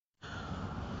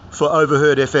For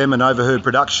Overheard FM and Overheard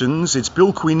Productions, it's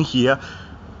Bill Quinn here,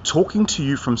 talking to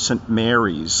you from St.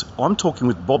 Mary's. I'm talking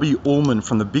with Bobby Ullman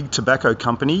from the Big Tobacco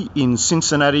Company in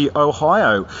Cincinnati,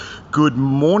 Ohio. Good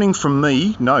morning from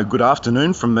me, good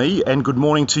afternoon from me, and good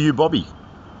morning to you, Bobby.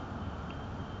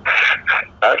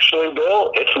 Actually,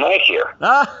 Bill, it's night here.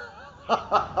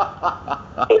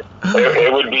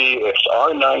 It would be, it's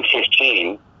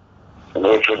R915,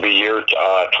 which would be year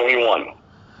 21.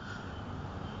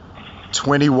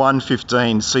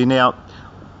 2115. See, now,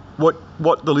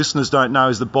 what the listeners don't know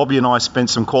is that Bobby and I spent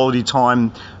some quality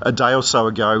time a day or so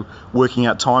ago working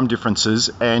out time differences,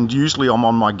 and usually I'm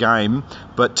on my game,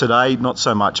 but today not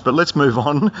so much. But let's move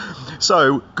on.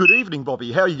 So, good evening,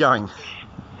 Bobby. How are you going?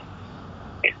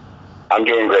 I'm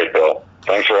doing great, Bill.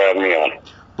 Thanks for having me on.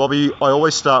 Bobby, I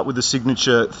always start with the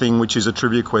signature thing, which is a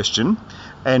trivia question.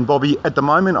 And Bobby, at the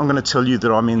moment, I'm going to tell you that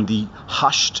I'm in the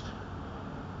hushed,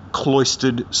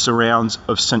 cloistered surrounds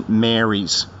of St.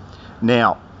 Mary's.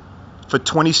 Now, for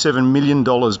 $27 million,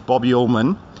 Bobby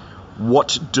Ullman,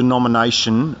 what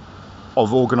denomination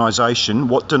of organisation,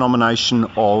 what denomination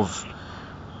of,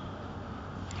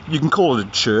 you can call it a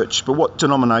church, but what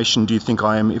denomination do you think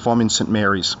I am if I'm in St.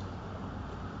 Mary's?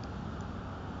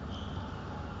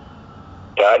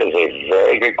 That is a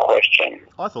very good question.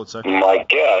 I thought so. My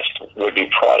guess would be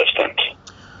Protestant.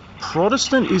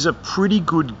 Protestant is a pretty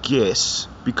good guess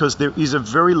because there is a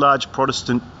very large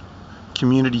Protestant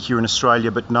community here in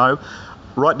Australia, but no.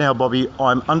 Right now, Bobby,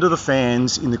 I'm under the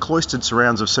fans in the cloistered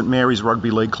surrounds of St. Mary's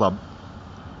Rugby League Club.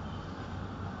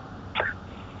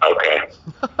 Okay.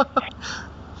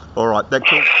 All right, that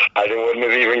cool. I wouldn't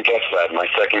have even guessed that. My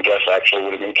second guess actually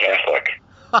would have been Catholic.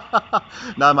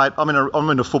 No, mate, I'm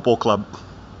in a football club.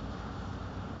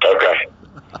 Okay.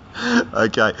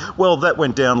 Okay. Well, that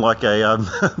went down like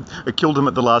it killed him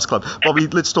at the last club. Bobby,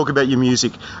 let's talk about your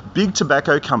music. Big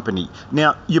Tobacco Company.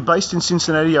 Now, you're based in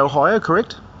Cincinnati, Ohio,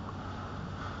 correct?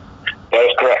 That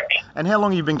is correct. And how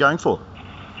long have you been going for?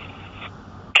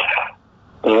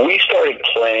 We started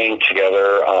playing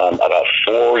together about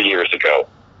 4 years ago.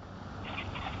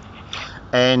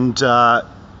 And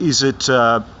is it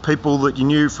people that you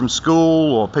knew from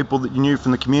school or people that you knew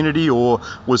from the community, or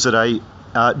was it a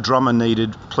drummer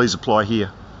needed, please apply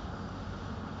here?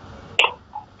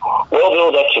 Well,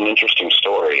 Bill, that's an interesting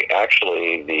story.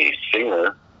 Actually, the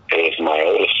singer is my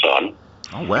oldest son.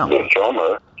 Oh, wow. The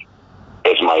drummer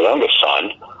is my youngest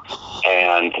son.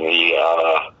 And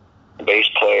the bass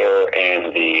player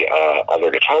and the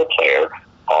other guitar player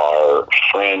are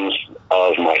friends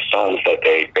of my sons that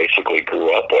they basically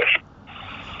grew up with.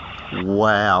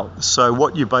 Wow. So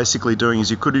what you're basically doing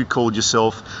is you could have called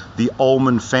yourself the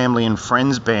Ullman Family and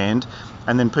Friends Band,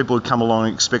 and then people would come along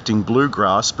expecting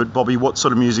bluegrass. But Bobby, what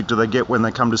sort of music do they get when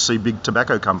they come to see Big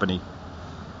Tobacco Company?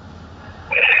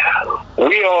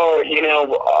 We are,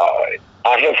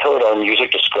 I have heard our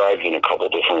music described in a couple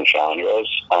different genres.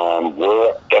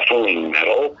 We're definitely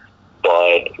metal,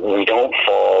 but we don't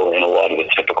fall in a lot of the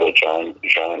typical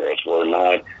genres. We're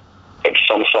not,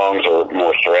 some songs are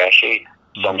more thrashy.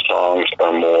 Some songs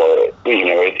are more,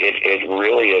 it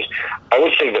really is. I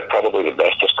would say that probably the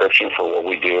best description for what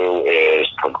we do is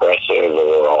progressive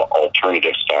or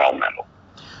alternative style metal.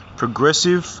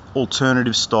 Progressive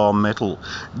alternative style metal.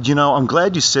 I'm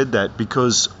glad you said that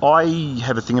because I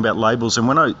have a thing about labels, and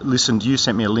when I listened, you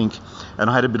sent me a link, and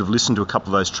I had a bit of listen to a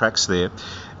couple of those tracks there,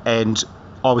 and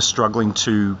I was struggling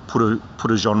to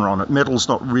put a genre on it. Metal's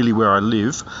not really where I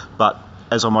live, but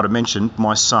as I might have mentioned,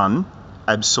 my son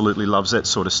absolutely loves that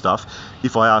sort of stuff.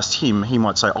 If I asked him, he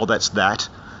might say, oh, that's that.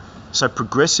 So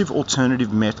progressive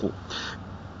alternative metal.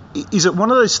 Is it one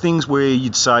of those things where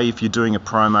you'd say, if you're doing a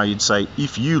promo, you'd say,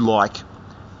 if you like,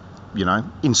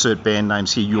 insert band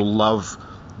names here, you'll love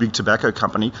Big Tobacco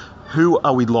Company. Who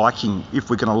are we liking if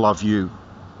we're going to love you?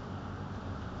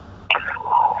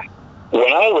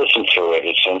 When I listen to it,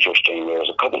 it's interesting. There's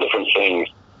a couple different things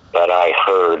that I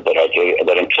heard that I did,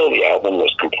 that until the album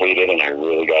was completed and I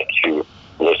really got to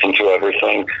listen to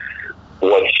everything,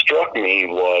 what struck me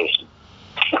was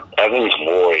Evan's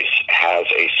voice has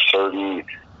a certain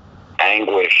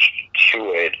anguish to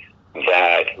it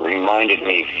that reminded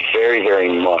me very, very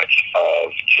much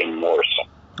of Jim Morrison.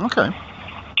 Okay.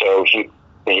 So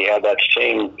he had that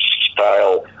same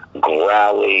style,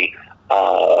 growly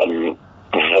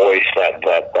voice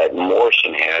that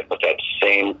Morrison had, but that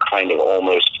same kind of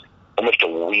almost a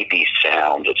weepy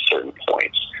sound at certain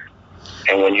points.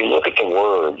 And when you look at the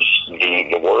words,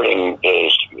 the wording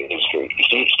is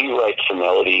he writes the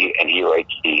melody and he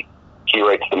writes the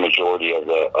majority of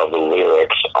the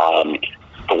lyrics.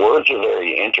 The words are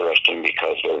very interesting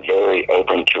because they're very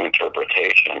open to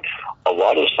interpretation. A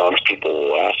lot of songs people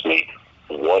will ask me,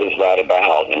 what that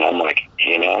about? And I'm like,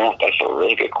 that's a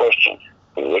really good question.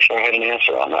 I wish I had an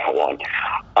answer on that one.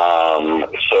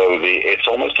 It's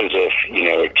almost as if,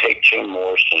 take Jim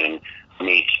Morrison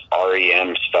meets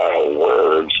REM style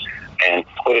words and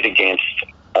put it against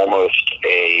almost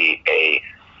a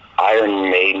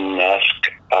Iron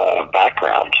Maiden-esque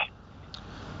background.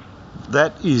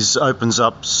 That opens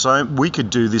up, so we could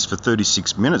do this for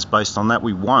 36 minutes based on that.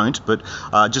 We won't, but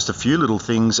just a few little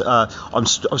things. I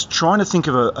was trying to think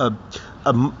of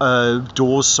a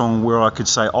Doors song where I could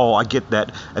say, oh, I get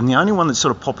that. And the only one that's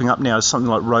sort of popping up now is something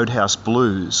like Roadhouse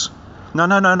Blues. No,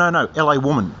 LA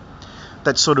Woman.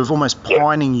 That sort of almost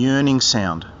pining, yearning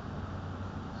sound.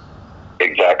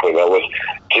 Exactly. That was,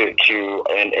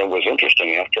 and it was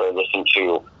interesting after I listened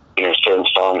to, certain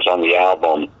songs on the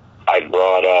album, I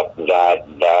brought up that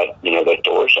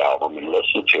Doors album and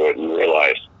listened to it and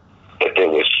realized that it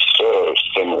was so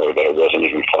similar that it wasn't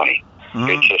even funny.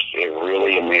 It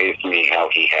really amazed me how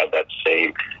he had that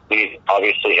same. He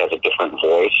obviously has a different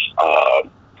voice.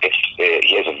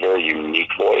 He has a very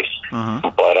unique voice,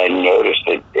 but I noticed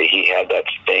that he had that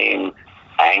same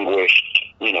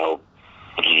anguished,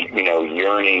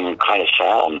 yearning kind of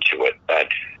sound to it. That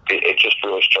it just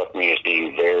really struck me as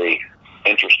being very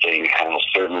interesting how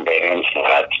certain bands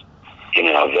that,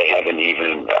 they haven't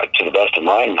even, to the best of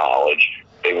my knowledge,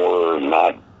 they were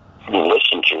not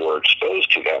listened to or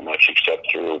exposed to that much except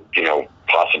through,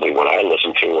 possibly what I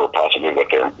listened to or possibly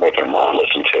what their mom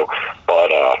listened to.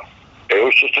 But it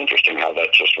was just interesting how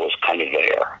that just was kind of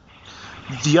there.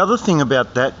 The other thing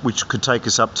about that, which could take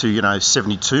us up to,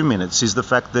 72 minutes, is the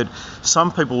fact that some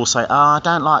people will say, I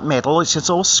don't like metal, it's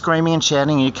all screaming and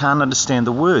shouting and you can't understand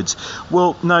the words.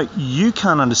 Well, no, you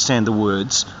can't understand the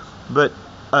words, but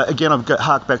again, I've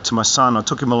harked back to my son. I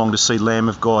took him along to see Lamb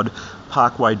of God,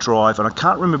 Parkway Drive, and I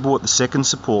can't remember what the second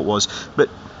support was, but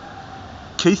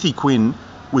Keithy Quinn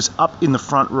was up in the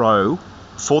front row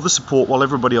for the support while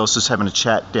everybody else was having a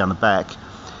chat down the back,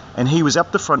 and he was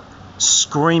up the front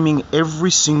screaming every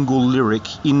single lyric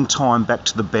in time back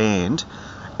to the band,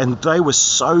 and they were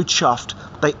so chuffed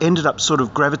they ended up sort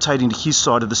of gravitating to his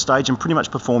side of the stage and pretty much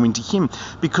performing to him,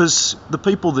 because the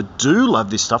people that do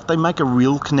love this stuff, they make a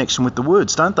real connection with the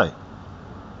words, don't they?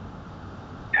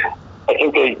 I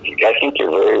think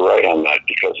you're very right on that,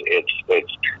 because it's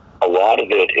a lot of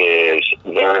it is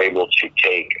they're able to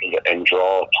take and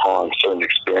draw upon certain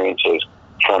experiences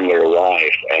from their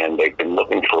life, and they've been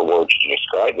looking for words to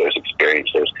describe those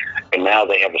experiences, and now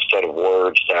they have a set of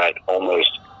words that almost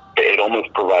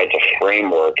provides a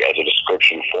framework as a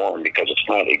description form, because it's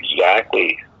not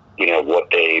exactly what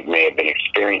they may have been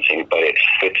experiencing, but it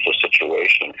fits the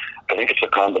situation. I think it's a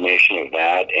combination of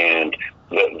that, and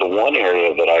the one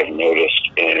area that I've noticed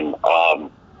in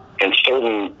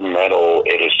certain metal,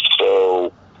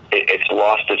 it's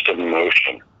lost its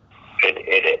emotion.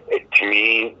 To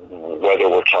me, whether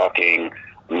we're talking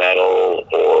metal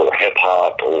or hip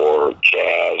hop or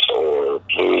jazz or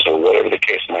blues or whatever the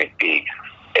case might be,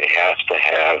 it has to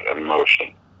have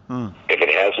emotion. If it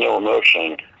has no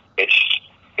emotion, it's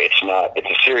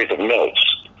a series of notes,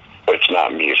 but it's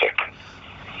not music.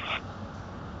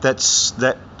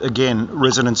 That again,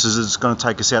 resonances is going to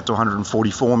take us out to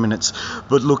 144 minutes.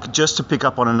 But look, just to pick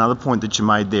up on another point that you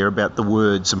made there about the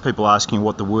words and people asking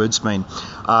what the words mean.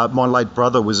 My late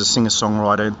brother was a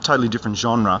singer-songwriter, totally different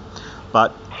genre,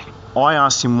 but I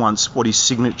asked him once what his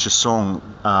signature song,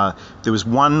 there was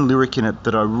one lyric in it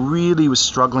that I really was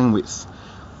struggling with.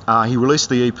 He released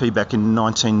the EP back in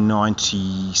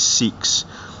 1996,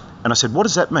 and I said, what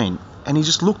does that mean? And he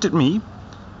just looked at me,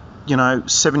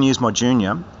 7 years my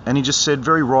junior, and he just said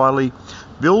very wryly,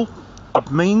 Bill,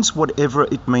 it means whatever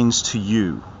it means to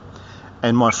you.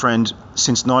 And my friend,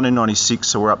 since 1996,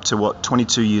 so we're up to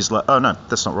 22 years later, oh no,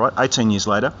 that's not right, 18 years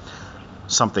later,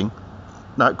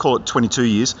 call it 22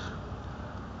 years,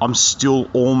 I'm still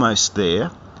almost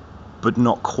there, but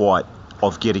not quite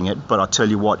of getting it. But I tell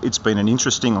you what, it's been an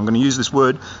interesting, I'm going to use this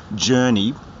word,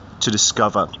 journey to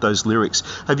discover those lyrics.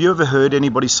 Have you ever heard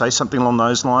anybody say something along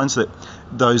those lines, that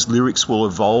those lyrics will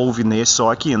evolve in their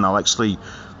psyche and they'll actually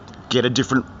get a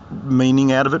different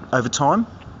meaning out of it over time?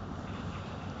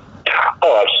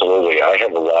 Oh, absolutely. I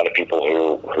have a lot of people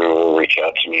who will reach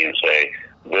out to me and say,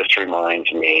 this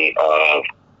reminds me of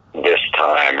this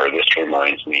time, or this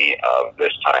reminds me of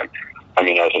this time. I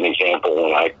mean, as an example,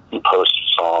 when I post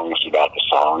songs about the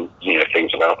song,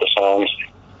 things about the songs,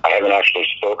 I haven't actually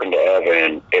spoken to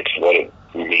Evan. It's what it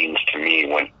means to me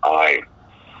when I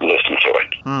listen to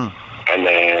it. And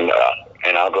then,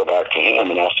 and I'll go back to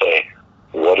him and I'll say,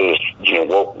 what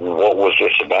was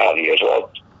this about? He goes,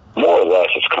 well, more or less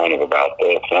it's kind of about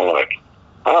this. And I'm like,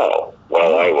 oh,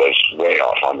 well, I was way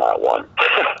off on that one.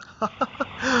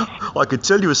 I could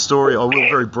tell you a story, I will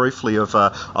very briefly, of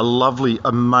a lovely,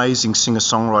 amazing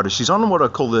singer-songwriter. She's on what I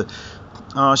call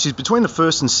she's between the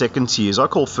first and second tiers. I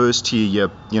call first tier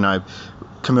your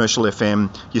commercial FM,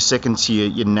 your second tier,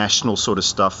 your national sort of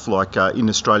stuff. Like in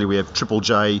Australia, we have Triple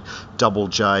J, Double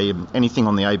J, and anything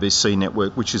on the ABC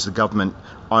network, which is the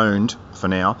government-owned, for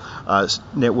now,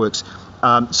 networks.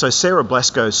 So Sarah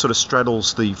Blasco sort of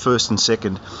straddles the first and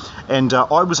second, and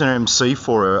I was an MC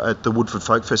for her at the Woodford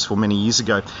Folk Festival many years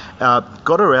ago.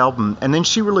 Got her album, and then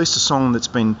she released a song that's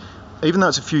been, even though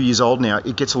it's a few years old now,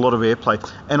 it gets a lot of airplay.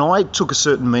 And I took a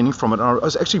certain meaning from it. And I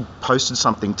was actually posted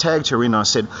something, tagged her in, and I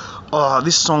said, "Oh,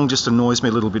 this song just annoys me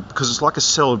a little bit because it's like a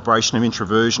celebration of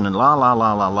introversion and la la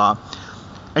la la la."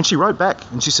 And she wrote back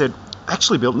and she said,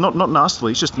 "Actually, Bill, not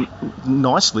nastily, just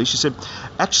nicely." She said,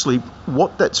 "Actually,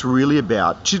 what that's really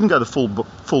about," she didn't go the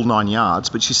full 9 yards,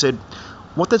 but she said,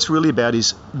 "What that's really about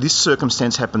is this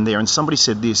circumstance happened there, and somebody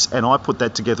said this, and I put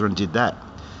that together and did that."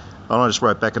 And I just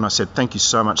wrote back and I said, "Thank you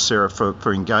so much, Sarah,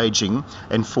 for engaging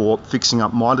and for fixing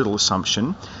up my little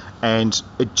assumption." And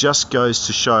it just goes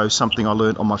to show something I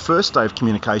learned on my first day of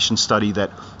communication study,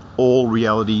 that all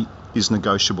reality is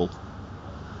negotiable.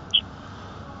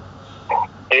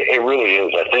 It really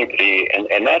is. I think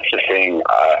and that's the thing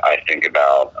I think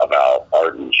about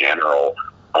art in general.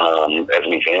 As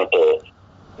an example,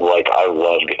 like, I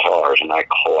love guitars and I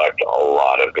collect a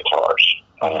lot of guitars.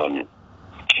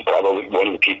 Probably one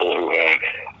of the people who had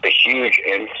a huge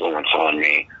influence on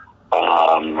me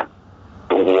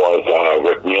was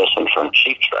Rick Nielsen from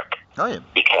Cheap Trick. Oh, yeah.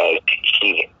 Because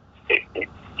he's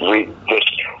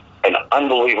just an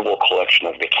unbelievable collection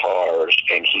of guitars,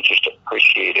 and he just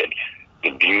appreciated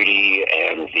the beauty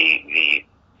and the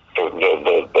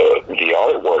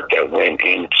artwork that went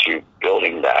into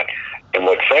building that. And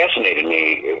what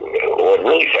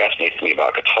really fascinates me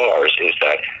about guitars is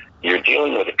that you're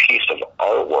dealing with a piece of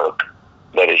artwork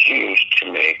that is used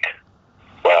to make,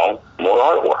 well, more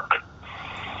artwork.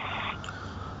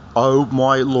 Oh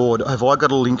my Lord, have I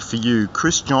got a link for you.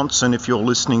 Chris Johnson, if you're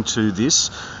listening to this.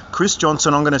 Chris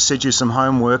Johnson, I'm going to send you some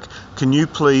homework. Can you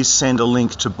please send a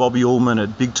link to Bobby Ullman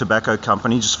at Big Tobacco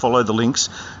Company? Just follow the links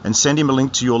and send him a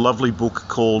link to your lovely book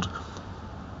called,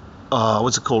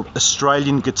 what's it called?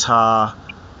 Australian Guitar.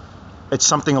 It's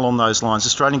something along those lines.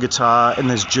 Australian Guitar, and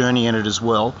there's Journey in it as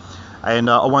well. And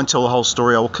I won't tell the whole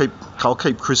story. I'll keep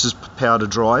Chris's powder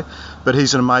dry. But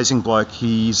he's an amazing bloke.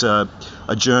 He's a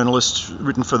journalist,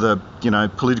 written for the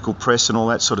political press and all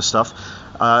that sort of stuff.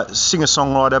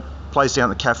 Singer-songwriter, plays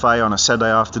down at the cafe on a Saturday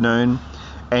afternoon,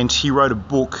 and he wrote a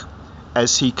book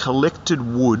as he collected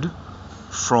wood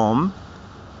from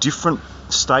different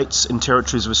states and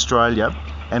territories of Australia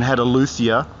and had a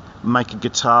luthier make a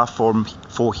guitar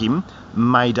for him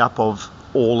made up of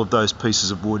all of those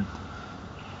pieces of wood.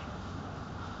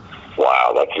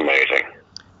 Wow, that's amazing.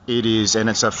 It is, and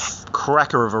it's a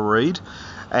cracker of a read.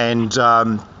 And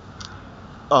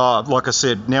like I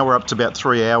said, now we're up to about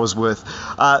 3 hours worth.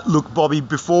 Look, Bobby,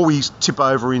 before we tip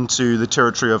over into the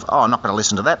territory of, I'm not going to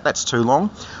listen to that, that's too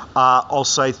long, I'll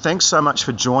say thanks so much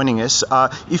for joining us.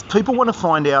 If people want to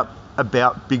find out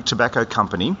about Big Tobacco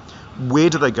Company, where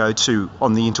do they go to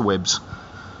on the interwebs?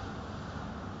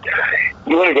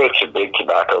 You want to go to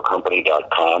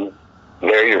bigtobaccocompany.com.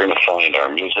 There you're going to find our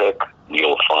music.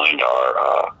 You'll find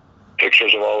our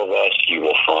pictures of all of us. You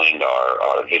will find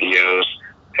our videos,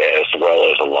 as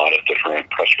well as a lot of different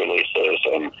press releases.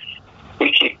 And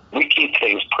we keep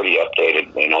things pretty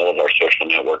updated, and all of our social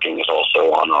networking is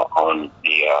also on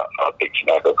the Big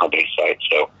Tobacco Company site.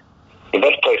 So the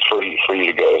best place for you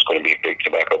to go is going to be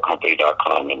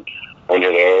bigtobaccocompany.com. And when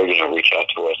you're there, reach out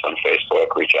to us on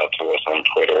Facebook, reach out to us on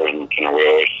Twitter, and we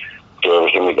always do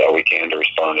everything that we can to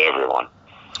respond to everyone.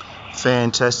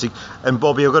 Fantastic. And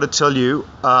Bobby, I've got to tell you,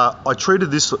 I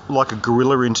treated this like a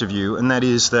guerrilla interview, and that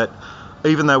is that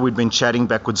even though we'd been chatting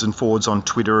backwards and forwards on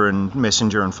Twitter and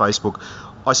Messenger and Facebook,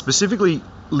 I specifically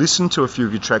listened to a few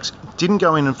of your tracks, didn't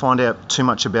go in and find out too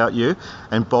much about you.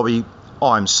 And Bobby,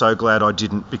 I'm so glad I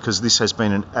didn't, because this has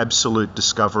been an absolute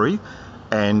discovery,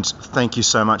 and thank you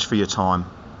so much for your time.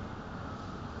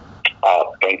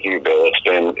 Thank you, Bill.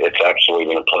 It's absolutely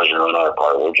been a pleasure on our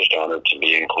part. We're just honored to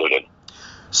be included.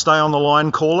 Stay on the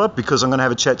line, caller, because I'm going to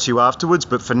have a chat to you afterwards.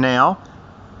 But for now,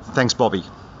 thanks, Bobby.